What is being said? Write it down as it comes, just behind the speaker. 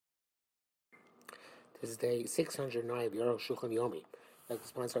This is day 609 of the Aruch Shulchan Yomi. I'd like to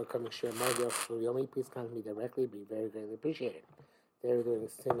sponsor our coming share my Aruch Shulchan Yomi. Please contact me directly. It'd be very greatly appreciated. They're doing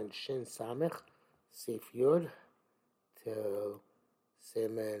Siman Shin Samech, Sif Yud, to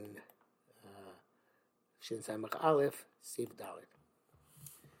Siman Shin Samech Aleph, Sif Dalet.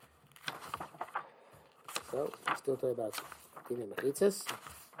 So, we're still talking about Dina Mechitzas.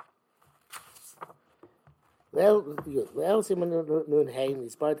 Leil Siman Nun Hey,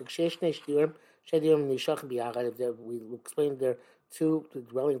 Nizbar the Kshesh Shturim, Shedium Nishach Biachad. We explained there are two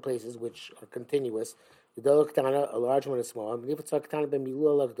dwelling places which are continuous. The Dola Ketana, a large one, a small one. And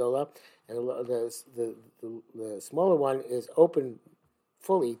the smaller one is open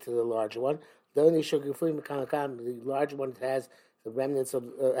fully to the larger one. The larger one has the remnants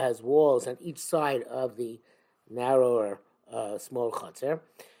of has walls on each side of the narrower small chutzner.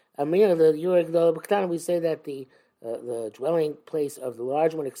 We say that the dwelling place of the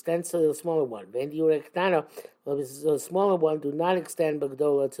large one extends to the smaller one. The smaller one do not extend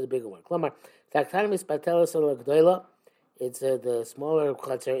Bagdola to the bigger one. It's the smaller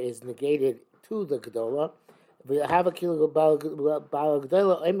chutzner is negated to the Gdola. We have a kilo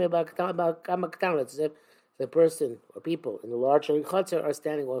it's as if the person or people in the larger chutzner are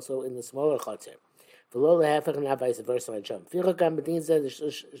standing also in the smaller chutzner. Vice versa.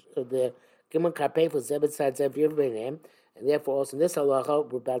 The Gimon Karpeh for Zebed side Zevir Benem, and therefore also in this halacha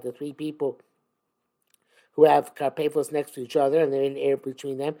we're about the three people who have karpefos next to each other and they're in air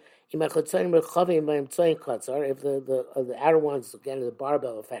between them. If the outer ones, again the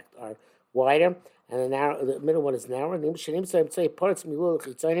barbell effect, are wider and the middle one is narrow,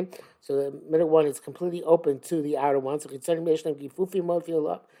 so the middle one is completely open to the outer ones. But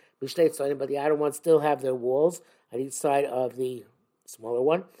the outer ones still have their walls on each side of the smaller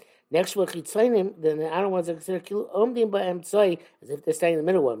one. Next, then the outer ones are considered as if they're standing in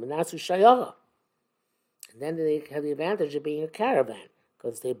the middle one. And then they have the advantage of being a caravan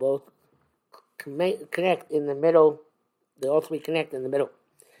because they both connect in the middle. They all three connect in the middle.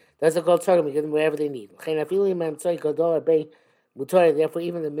 That's a called targum. We give them wherever they need. Therefore,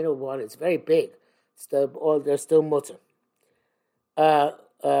 even the middle one is very big. They're still mutter. No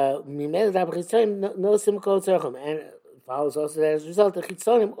simcha and follows also that as a result the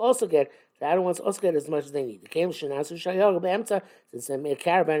chitzonim also get the outer ones also get as much as they need. The came shenasu shayar be'emtza, since they made a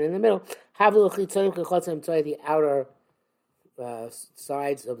caravan in the middle. Havul chitzonim kechotzim toy, the outer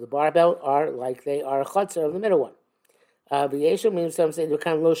sides of the barbell are like they are a chotzer of the middle one. V'yeshim means some say you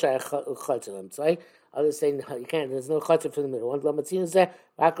can't lo shayar chotzim toy. Others say no, you can't. There's no chotzer for the middle one. Lamatzin zeh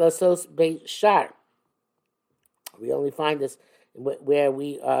raklasos beishar. We only find this where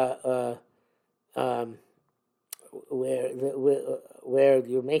we where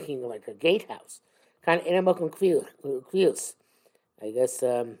you're making like a gatehouse, kind of inamokum kvius. I guess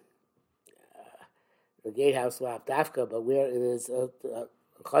the gatehouse lap dafka, but where it is a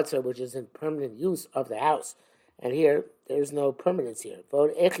chutzner which is in permanent use of the house, and here there's no permanence here.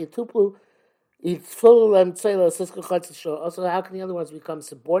 Also, how can the other ones become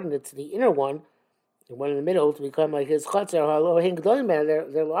subordinate to the inner one? The one in the middle to become like his chutzner?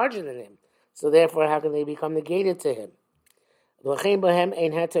 They're larger than him. So therefore, how can they become negated to him? Therefore, in the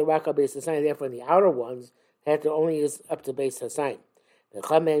outer ones, heter only is up to base hasayin. And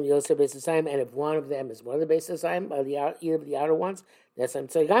if one of them is more than base hasayin, by either of the outer ones, that's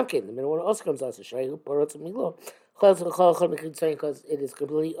gamkin. The middle one also comes out because it is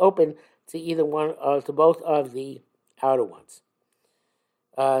completely open to either one or to both of the outer ones.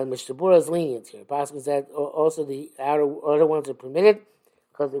 Mr. Bura is lenient here. Pasuk is that also the outer ones are permitted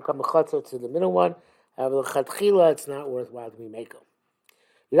because they become a chutzner to the middle one. It's not worthwhile to remake them.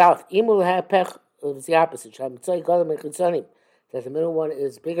 It's the opposite. That the middle one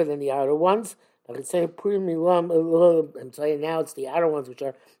is bigger than the outer ones. Now it's the outer ones which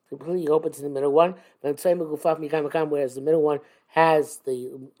are completely open to the middle one. Whereas the middle one has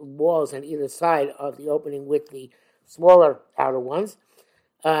the walls on either side of the opening with the smaller outer ones.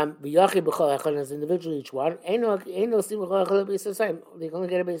 As individually each one. They can only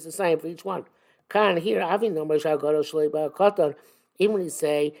get a base of sign for each one. Here, even when you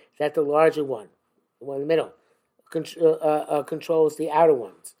say that the larger one, the one in the middle, controls the outer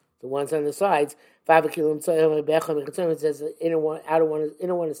ones, the ones on the sides. It says the inner one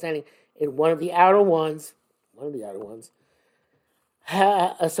is standing in one of the outer ones.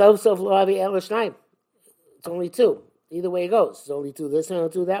 It's only two. Either way it goes. It's only two this and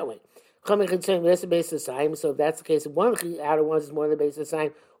only two that way. So if that's the case, if one of the outer ones is more than the base of the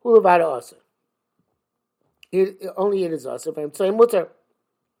sign, also. Only it is also. If I'm saying mutter,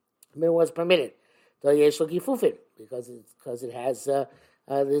 the middle one's permitted. Because it has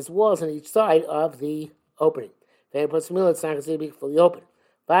there's walls on each side of the opening. It's not considered to be fully open.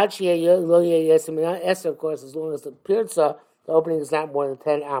 Of course, as long as the pirza, the opening is not more than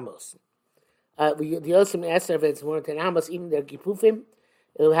 10 amos. The Yosim Eser, if it's more than 10 amos, even their gipufim,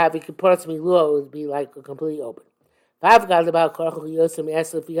 it will have a kippuras milua, it would be like completely open. Actually,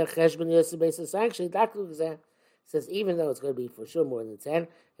 Dr. says even though it's going to be for sure more than 10,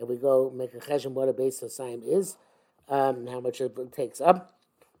 if we go make a cheshbon what a base of sign is, how much it takes up.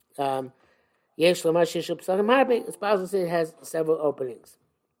 Yesh Lama Shishub Psakim Harbe, it's possible to say it has several openings.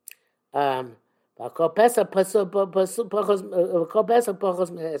 And each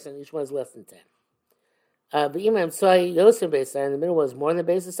one is less than 10. The Imam Tzai Yosef Beis in the middle was more than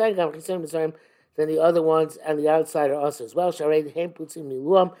base of sign, then the other ones and the outside are also as well. Sharei Hem Putzim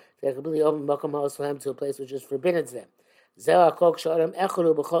Miluam, they're completely open Makom Ha'oslam to a place which is forbidden to them. Zeh Kok Shalom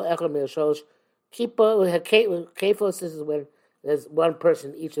Echadu B'chol Echad Me'asholosh Kippah Kefos. This is when there's one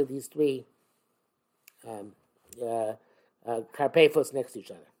person each of these three karpefos next to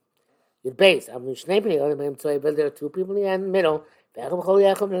each other. Your base, but there are two people in the middle, and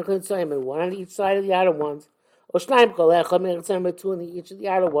one on each side of the outer ones. Or two on each of the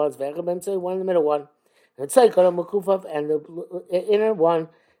outer ones, one in the middle one. And the inner one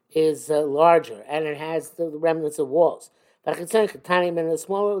is larger, and it has the remnants of walls. And the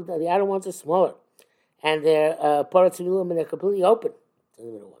smaller, the outer ones are smaller, and they're and they're completely open to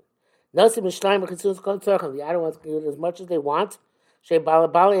the middle one. The outer ones can do as much as they want. Because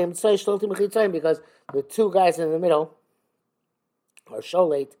the two guys in the middle are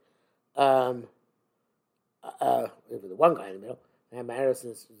sholate. The one guy in the middle, that matters.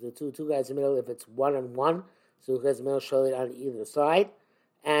 Is the two guys in the middle. If it's 1-on-1, so the guys in the middle sholate on either side,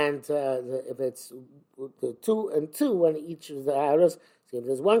 and if it's the 2-and-2 on each of the outers, so if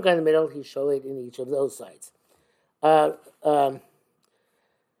there's one guy in the middle, he's sholate in each of those sides.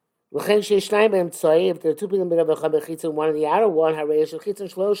 If there are two people in the middle of one in the outer one, so on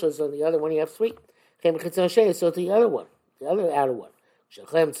the other one you have 3. So to the other one, the other outer one. There's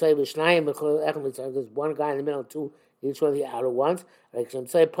one guy in the middle, 2 each one of the outer ones. He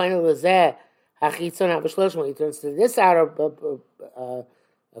turns to this outer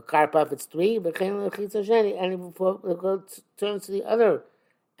karpaf, it's 3, and he turns to the other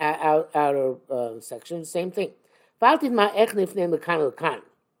outer section, same thing. Now you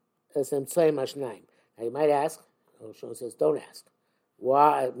might ask, Shon says, don't ask.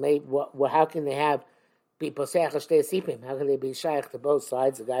 Why? How can they have be posech shtei sipim? How can they be shaykh to both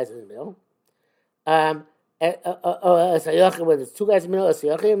sides, the guys in the middle? When there's 2 guys in the middle,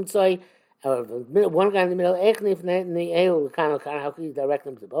 one guy in the middle, how can you direct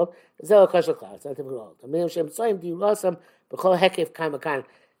them to both? It's not difficult at all.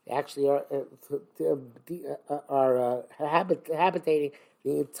 They actually are habitating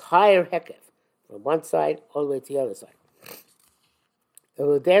the entire hekef, from one side all the way to the other side.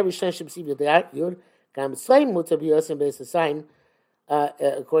 According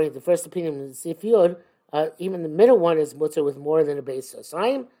to the first opinion of the Sif Yud, even the middle one is mutter with more than a base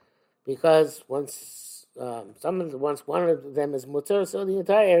asayim, because once one of them is mutter, so the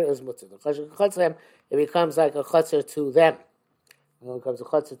entire area is mutter. It becomes like a chutzner to them. It becomes a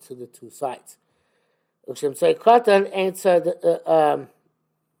chutzner to the two sides.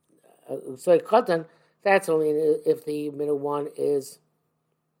 That's only if the middle one is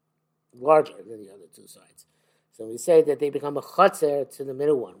larger than the other two sides. So we say that they become a chotzer to the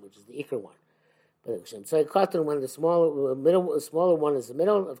middle one, which is the ikr one. But when the smaller one is the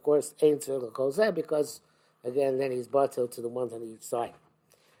middle, of course, because again, then he's batel to the ones on each side.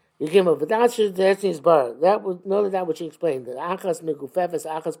 You give him a v'dash that's bar. That was none of that which he explained. The achas megufefes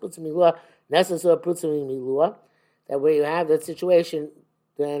achas putzim milua nesasur putzim milua. That where you have that situation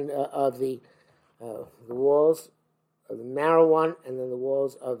then of the walls of the narrow one, and then the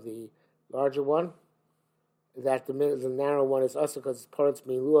walls of the larger one. That the narrow one is also because it's parts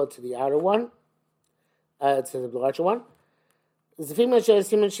milua to the outer one, to the larger one. The female shows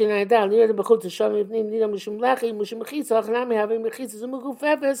Simon Shinai down near the Bechut to show me Nida Mushum Lachi, Mushum Mechitza, Hanami having Mechitza,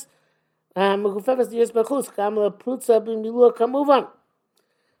 Mugufefes, the years Bechut, Kamala Prutza, Bimilua, Kamuvan.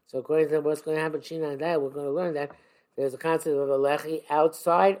 So according to what's going to happen Shinai that, we're going to learn that there's a concept of a Lechi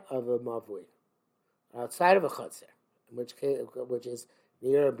outside of a Mavui, outside of a Chutzer, which is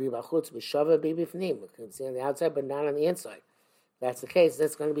near Bibachutz, Bishava, Bibifnim. We can see on the outside, but not on the inside. If that's the case,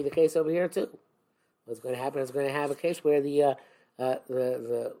 that's going to be the case over here too. What's going to happen is going to have a case where the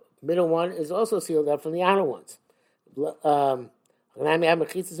middle one is also sealed up from the outer ones. So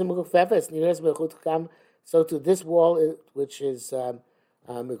to this wall, which is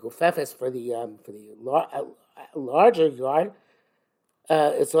mekufefes for the larger yard,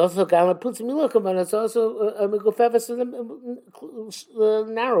 It's also Gama Putzi Milokum, and it's also a Megufefes, the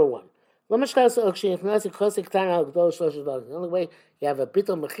narrow one. The only way you have a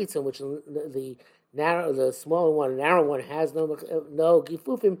Bittul Mechitza, which the smaller one, narrow one, has no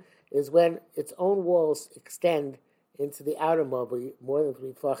Gifufim, is when its own walls extend into the outer mobile more than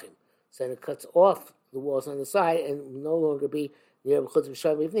 3 Tfachim. So then it cuts off the walls on the side and no longer be near Chutz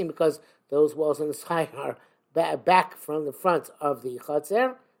V'Shav Yivnim, because those walls on the side are back from the front of the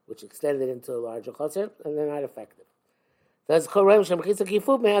Chatzer, which extended into a larger Chatzer, and they're not effective. That's correct. Everybody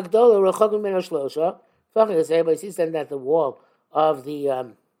sees then that the wall of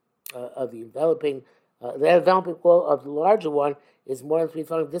the enveloping wall of the larger one is more than 3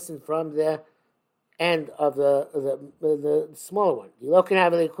 feet distant from the end of the smaller one. You look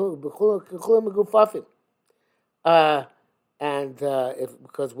at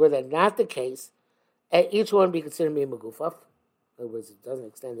because were that not the case, each one be considered me megufaf. In other words, it doesn't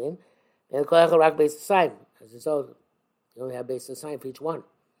extend in. And rock based sign, as it's all. You only have basis sign for each one,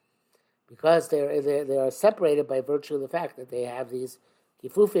 because they are separated by virtue of the fact that they have these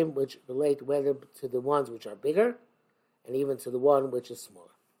kifufim which relate whether to the ones which are bigger, and even to the one which is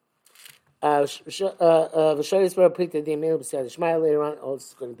smaller. Later on, all this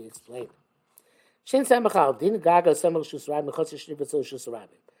is going to be explained.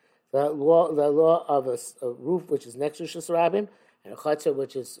 The law of a roof which is next to Shusarabim, and a chatzah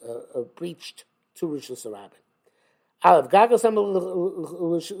which is breached to Shusarabim. If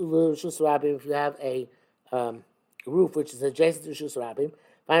you have a roof which is adjacent to Shus Rabim,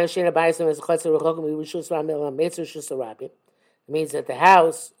 it means that the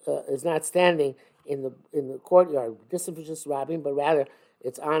house is not standing in the courtyard distant from Shus Rabim, but rather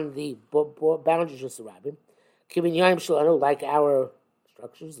it's on the boundary of Shus Rabim. Like our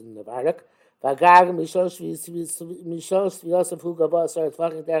structures in the Vardak.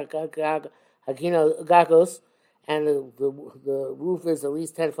 And the roof is at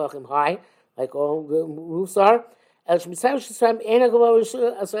least 10 tefachim high, like all the roofs are. But the side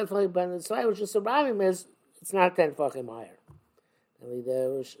which is surrounding is, it's not 10 tefachim higher. And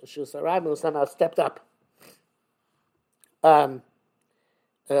the Shusarabim was somehow stepped up.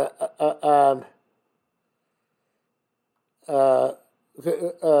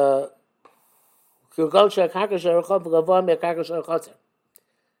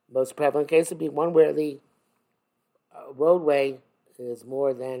 Most prevalent case would be one where the roadway is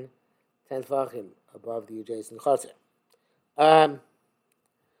more than 10 tefachim above the adjacent chaser.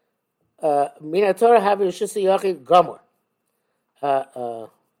 Min Torah have Rishus Yachid Gomor.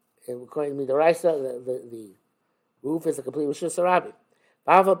 According to the Raisa, the roof is a complete Rishus Rabbi.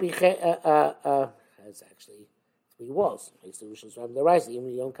 It's actually 3 walls. Makes the Rishus Rabbi the Raisa. Even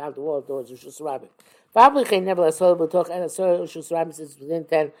if you don't count the walls, towards Rishus Rabbi. Nevertheless, Rishus Rabbi is within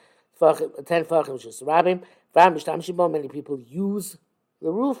 10 tefachim Rishus Rabbi. Many people use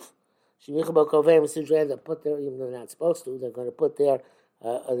the roof. They put their, even though they're not supposed to, they're going to put their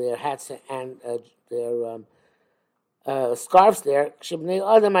hats and their scarves there. When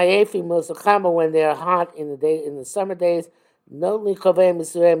they're hot in the summer days, they take off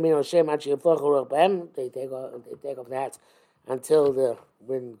the hats until the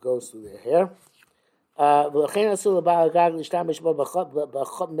wind goes through their hair.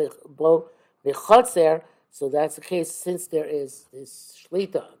 So that's the case since there is this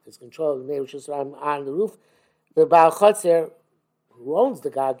shlita, this control of the neighbor on the roof. The Baal Chotzer, who owns the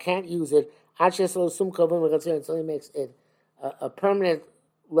god, can't use it until he makes it a permanent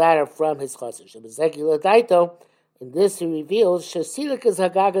ladder from his Chotzer. In this he reveals he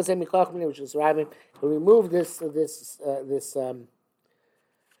removed this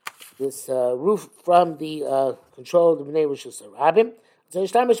roof from the control of the Bnei Rosh Hashanah. So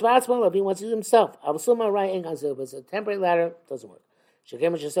if he wants to use himself, but it's a temporary ladder, doesn't work. Since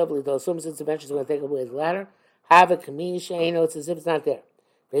eventually is going to take away the ladder, have a it's as if it's not there.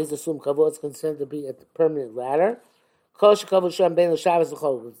 It's considered to be a permanent ladder. It's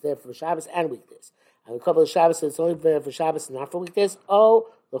there for Shabbos and weekdays. And the couple of Shabbos, it's only there for Shabbos and not for weekdays. Oh,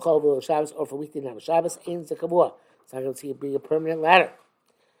 the couple of Shabbos or for weekdays, not for Shabbos. It's not going to be a permanent ladder.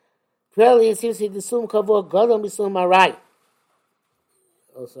 Clearly, it seems to be the Sum Kavua Gadol Misum Arai.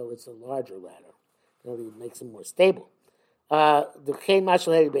 Also, it's a larger ladder. It makes it more stable. The Kain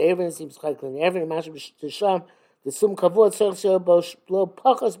Mashal Heri Be'evin seems quite clear. Every Mashal Tisham, the Sum Kavod Tzorch Lo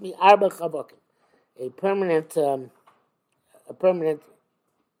Pachos Mi Arba Chavokim. A permanent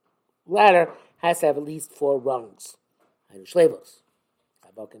ladder has to have at least 4 rungs. And Shlevos.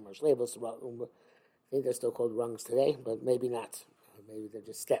 Chavokim or Shlevos. I think they're still called rungs today, but maybe not. Maybe they're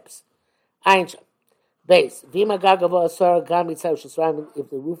just steps. Ein Sham. Base. Vima Gagava Asar Gami Tzar Shusrabim, if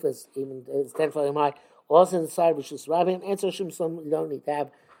the roof is 10 feet high, also inside of Shusrabim, and so Shum, you don't need to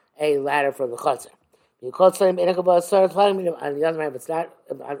have a ladder for the Chatzar. You call Tzar Enagava Asar, on the other hand, if it's not,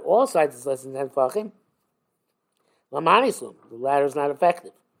 on all sides it's less than 10 Fachim, Mamanisum, the ladder is not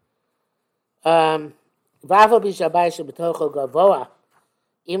effective. Vava Bishabai Shabatocho Gavoa,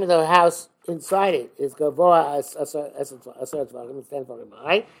 even though the house inside it is Gavoa as it's 10 Fachim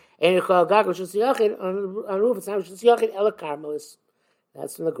high. And you call Gago Shusiyachid on roof, it's not Shusiyachid Ela Carmelis.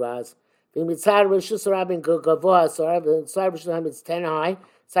 That's from the grass. Being Mitzad Rishus Rabin Gavoa Sora, the side Rishus Rabin is 10 high,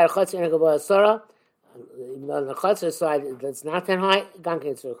 side Chotzer and Gavoa Sora, even though on the Chotzer side that's not 10 high,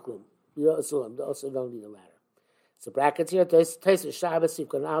 Gankin Sor Klum. You also don't need a ladder. So brackets here, Tais Shabbos, you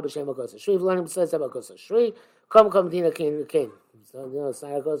can Abba Shem Agosa Shri, learning besides Agosa Shri, come Dina King. So, it's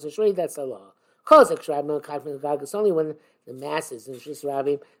not Agosa Shri, that's the law. Kozak Shrabim Kafin Gagas, only when the masses in Shus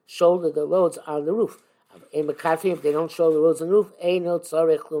Rabim shoulder the loads on the roof. In Makafim, if they don't shoulder the loads on the roof, no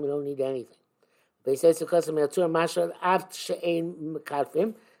tzarech klum, you don't need anything. But he says to Kosim Yatur Mashal Aft She'ein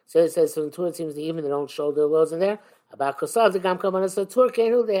Makafim. So it says so the Torah seems that even they don't shoulder the loads in there. About Kosav the Gam Kamanas the Torah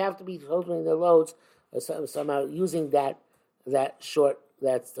Kenu, they have to be shouldering their loads or somehow using that short,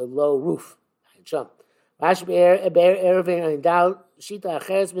 that's the low roof. Jump. Rashi Be'er Erevin and Dal Shita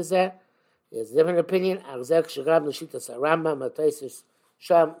Acheres Bezeh. There's a different opinion. Arzek Shagab Nashita Rambam Mataisis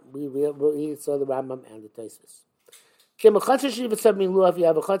Sham. We saw the Rambam and the Taisis. Kim Chatzah Shiva Sabmin Lu. If you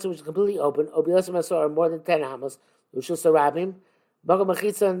have a chatzah which is completely open, Obiosam Asor are more than 10 amos. Lushus Rabim. Baga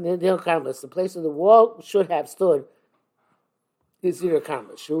Machitza Nidil Karmas. The place where the wall should have stood is Zira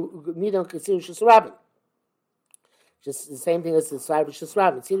Karmas. Nidil Katsir Lushus Rabim. Just the same thing as the side of Lushus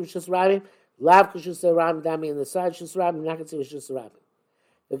Rabim. Tzir Lushus Rabim. Lav Kushus Rabim Dami in the side Lushus Rabim. Not Katsir Lushus Rabim.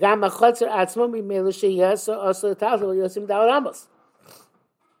 The Gam Chotzer Atzmo Mimele Sheyasa also the Tazal Yosim Dalaramos.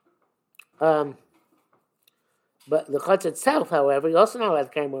 But the Chotzer itself, however, you also not allowed to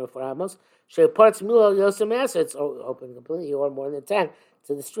carry more than 4 amos. She parts Milo Yosim Asa, it's open completely, or more than 10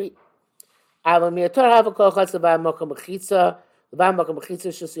 to the street. Ava Miator have a call Chotzer by Mokam Mechitza, the Bam Mokam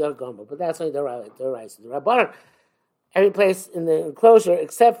Mechitza Shusiyar Gomer. But that's only the right. The Rabbanan, every place in the enclosure,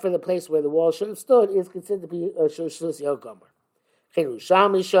 except for the place where the wall should have stood, is considered to be Shusiyar Gomer. Chenu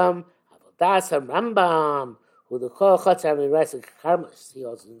Misham, Avodas Rambam, who the Kol Chotzer having Resik Karmas. He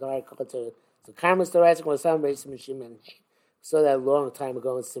also in the Dark Chotzer. So Karmas the Resik was some race Siman Shin Mem Hey. So that a long time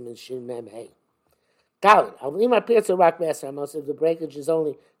ago in Siman Shin Mem Hey. Dalit, Avlim appears to rock Master Amos if the breach is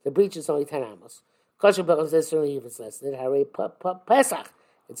only 10 amos. Kosher Bechav says certainly if it's less than Harei Pesach.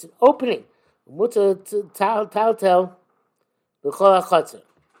 It's an opening. Mutter Tal B'chol HaChotzer.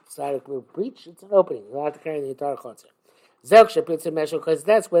 It's not a breach, it's an opening. You don't have to carry the entire Chotzer. Because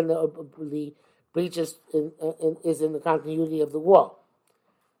that's when the breach is in the continuity of the wall,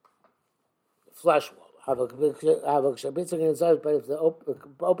 flush wall. But if the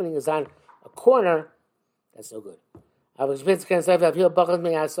opening is on a corner, that's no good.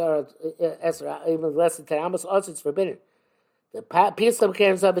 Even less than 10 amos, also it's forbidden. The piece of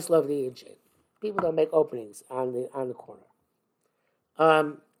Kansas is lovely in shape. People don't make openings on the corner.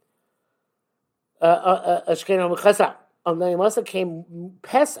 He also came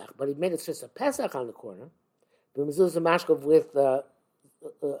Pesach, but he made it just a Pesach on the corner. The mezuzah mashkov with the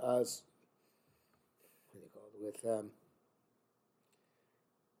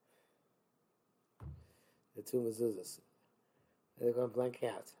two mezuzahs. They're going to blank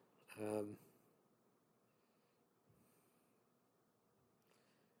out.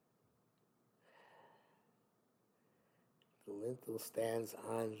 The lintel stands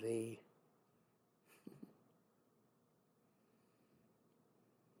on the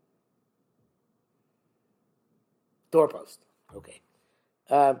doorpost. Okay.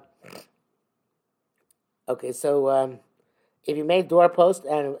 So if you make doorpost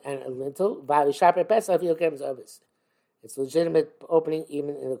and a lintel, it's legitimate opening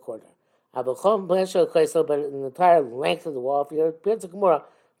even in the corner. But in the entire length of the wall, if you're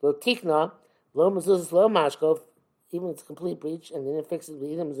lo tikna, lo mezuzah, lo mashkov, even if it's a complete breach, and then it fixes with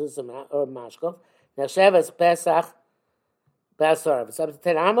either mezuzah or mashkov. Now Sheva is Pesach, Basar. If it's up to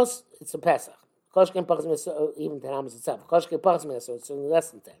 10 amos, it's a Pesach. Koshkin Pachas even 10 amos itself. Koshkin Pachas so it's only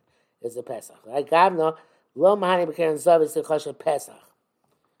less than 10. Is a Pesach. Right? Gavno, lo mahani b'keren zav is the Koshkin Pesach.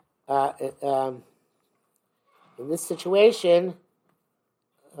 In this situation,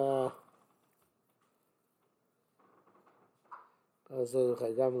 oh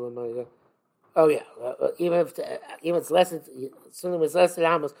yeah, even if it's less than, something was less than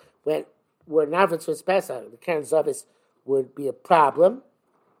amos, when we're not for Pesach, the Keren Zavis would be a problem,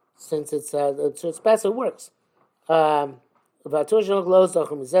 since it's Pesach works.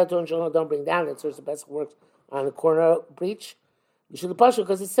 Don't bring down. That's where the best works on the corner breach. You should push it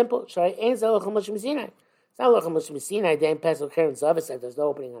because it's simple. It's not Lacham Sinai. Then Pesach Karen Zavis said there's no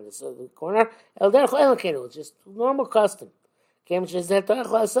opening on the corner. It's just normal custom. It's a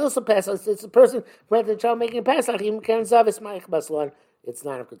person who had the trouble making Pesach. Even Karen Zavis Ma'ich Baslan. It's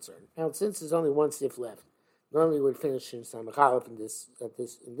not a concern. Now, since there's only one sif left, normally we'd finish in Samachalef in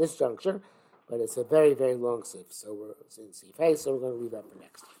this juncture, but it's a very, very long sif. So we're in sif. Hey, so we're going to leave that for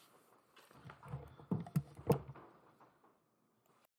next.